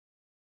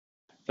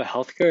The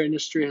healthcare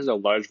industry has a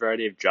large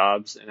variety of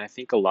jobs, and I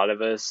think a lot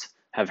of us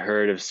have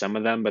heard of some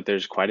of them, but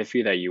there's quite a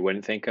few that you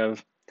wouldn't think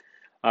of.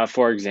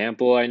 For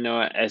example, I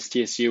know at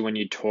STSU, when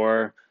you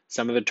tour,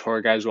 some of the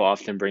tour guides will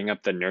often bring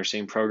up the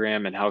nursing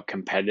program and how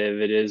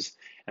competitive it is.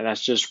 And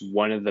that's just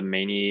one of the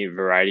many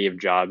variety of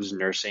jobs,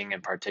 nursing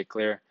in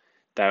particular,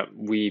 that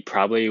we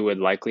probably would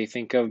likely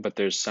think of, but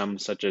there's some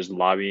such as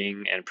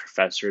lobbying and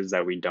professors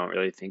that we don't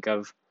really think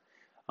of.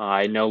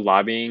 I know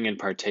lobbying in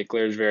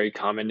particular is very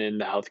common in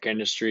the healthcare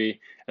industry,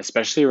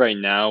 especially right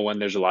now when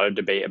there's a lot of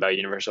debate about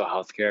universal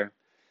healthcare.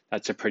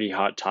 That's a pretty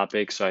hot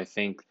topic, so I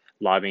think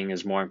lobbying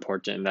is more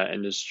important in that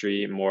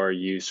industry, more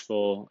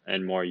useful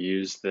and more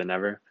used than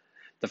ever.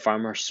 The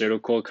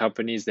pharmaceutical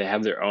companies, they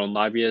have their own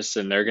lobbyists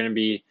and they're going to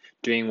be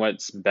doing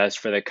what's best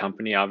for the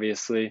company,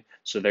 obviously.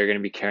 So they're going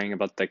to be caring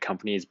about the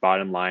company's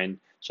bottom line.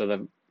 So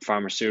the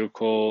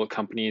pharmaceutical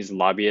companies,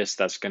 lobbyists,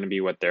 that's going to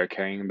be what they're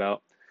caring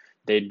about.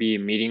 They'd be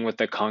meeting with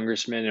the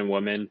congressmen and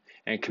women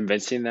and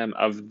convincing them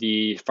of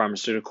the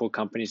pharmaceutical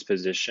company's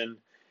position,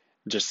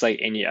 just like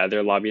any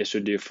other lobbyist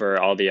would do for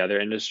all the other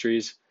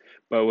industries.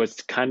 But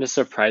what's kind of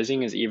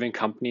surprising is even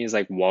companies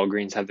like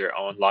Walgreens have their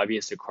own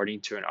lobbyists, according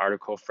to an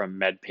article from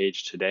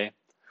MedPage Today.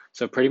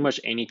 So pretty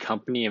much any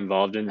company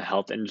involved in the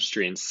health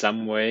industry in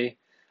some way,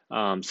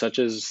 such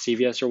as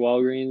CVS or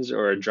Walgreens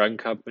or a drug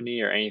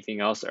company or anything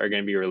else, are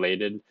going to be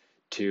related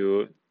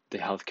to the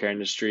healthcare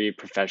industry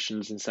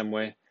professions in some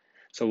way.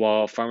 So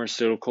while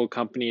pharmaceutical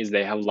companies,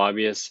 they have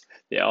lobbyists,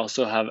 they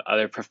also have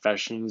other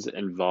professions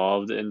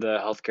involved in the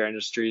healthcare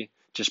industry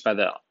just by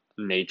the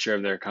nature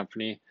of their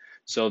company.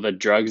 So the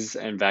drugs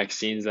and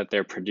vaccines that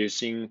they're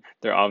producing,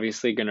 they're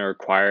obviously going to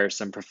require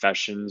some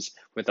professions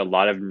with a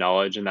lot of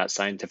knowledge in that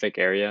scientific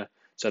area.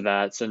 So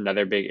that's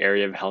another big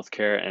area of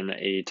healthcare and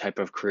a type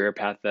of career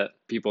path that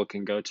people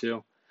can go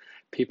to.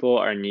 People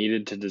are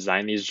needed to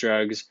design these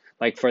drugs.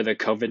 Like for the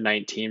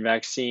COVID-19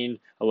 vaccine,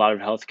 a lot of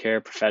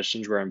healthcare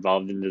professions were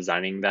involved in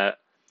designing that.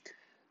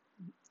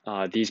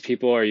 These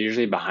people are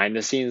usually behind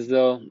the scenes,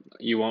 though.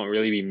 You won't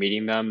really be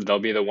meeting them. They'll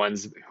be the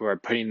ones who are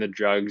putting the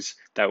drugs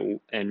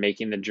and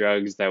making the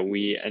drugs that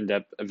we end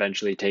up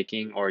eventually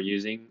taking or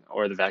using,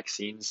 or the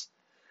vaccines.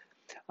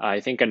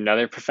 I think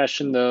another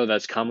profession, though,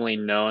 that's commonly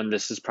known,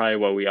 this is probably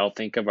what we all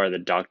think of, are the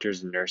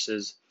doctors and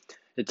nurses.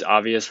 It's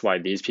obvious why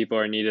these people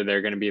are needed.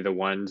 They're going to be the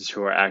ones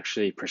who are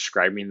actually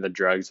prescribing the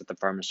drugs that the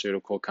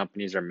pharmaceutical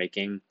companies are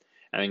making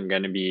and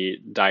going to be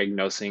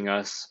diagnosing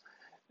us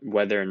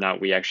whether or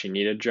not we actually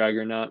need a drug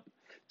or not.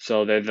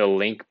 So they're the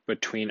link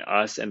between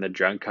us and the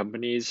drug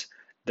companies.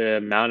 The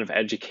amount of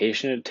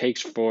education it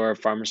takes for a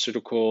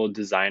pharmaceutical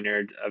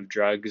designer of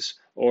drugs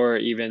or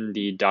even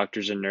the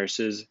doctors and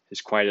nurses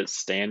is quite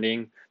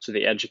outstanding. So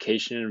the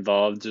education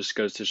involved just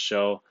goes to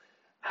show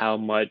how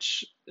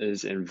much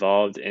is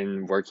involved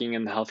in working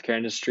in the healthcare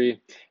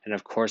industry. And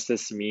of course,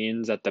 this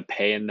means that the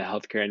pay in the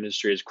healthcare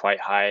industry is quite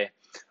high,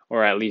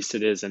 or at least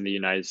it is in the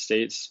United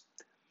States.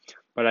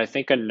 But I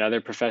think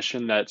another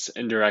profession that's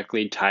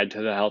indirectly tied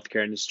to the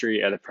healthcare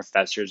industry are the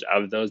professors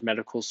of those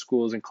medical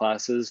schools and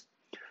classes.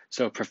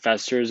 So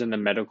professors in the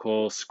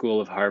medical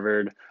school of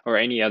Harvard or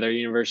any other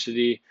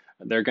university,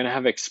 they're going to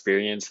have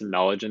experience and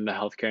knowledge in the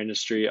healthcare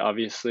industry,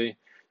 obviously.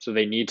 So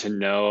they need to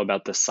know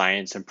about the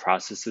science and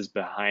processes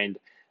behind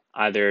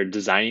either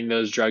designing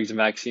those drugs and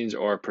vaccines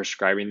or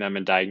prescribing them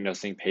and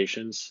diagnosing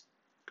patients.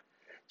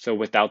 So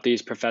without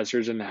these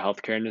professors in the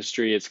healthcare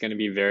industry, it's going to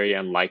be very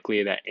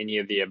unlikely that any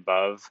of the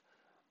above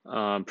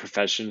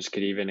professions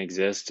could even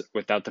exist.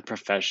 Without the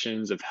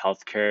professions of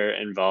healthcare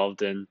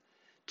involved in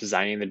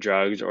designing the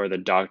drugs, or the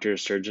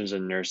doctors, surgeons,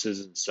 and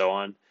nurses, and so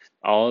on,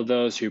 all of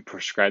those who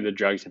prescribe the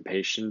drugs and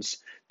patients,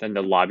 then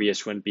the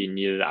lobbyists wouldn't be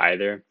needed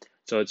either.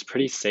 So it's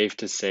pretty safe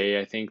to say,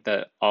 I think,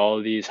 that all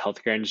of these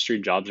healthcare industry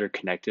jobs are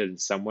connected in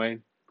some way.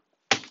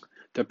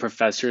 The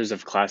professors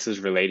of classes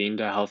relating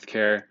to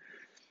healthcare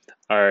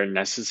are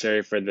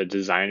necessary for the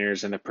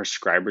designers and the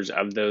prescribers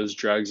of those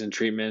drugs and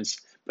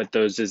treatments, but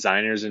those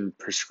designers and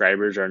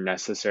prescribers are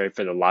necessary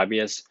for the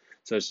lobbyists.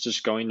 So it's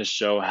just going to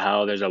show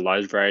how there's a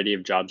large variety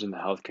of jobs in the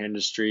healthcare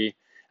industry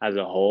as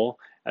a whole,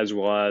 as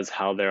well as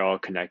how they're all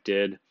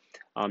connected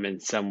in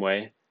some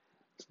way.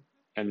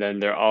 And then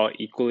they're all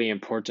equally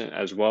important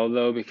as well,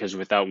 though, because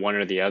without one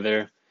or the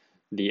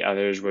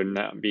others would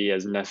not be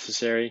as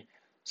necessary.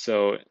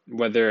 So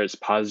whether it's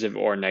positive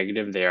or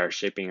negative, they are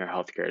shaping our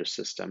healthcare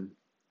system.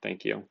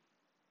 Thank you.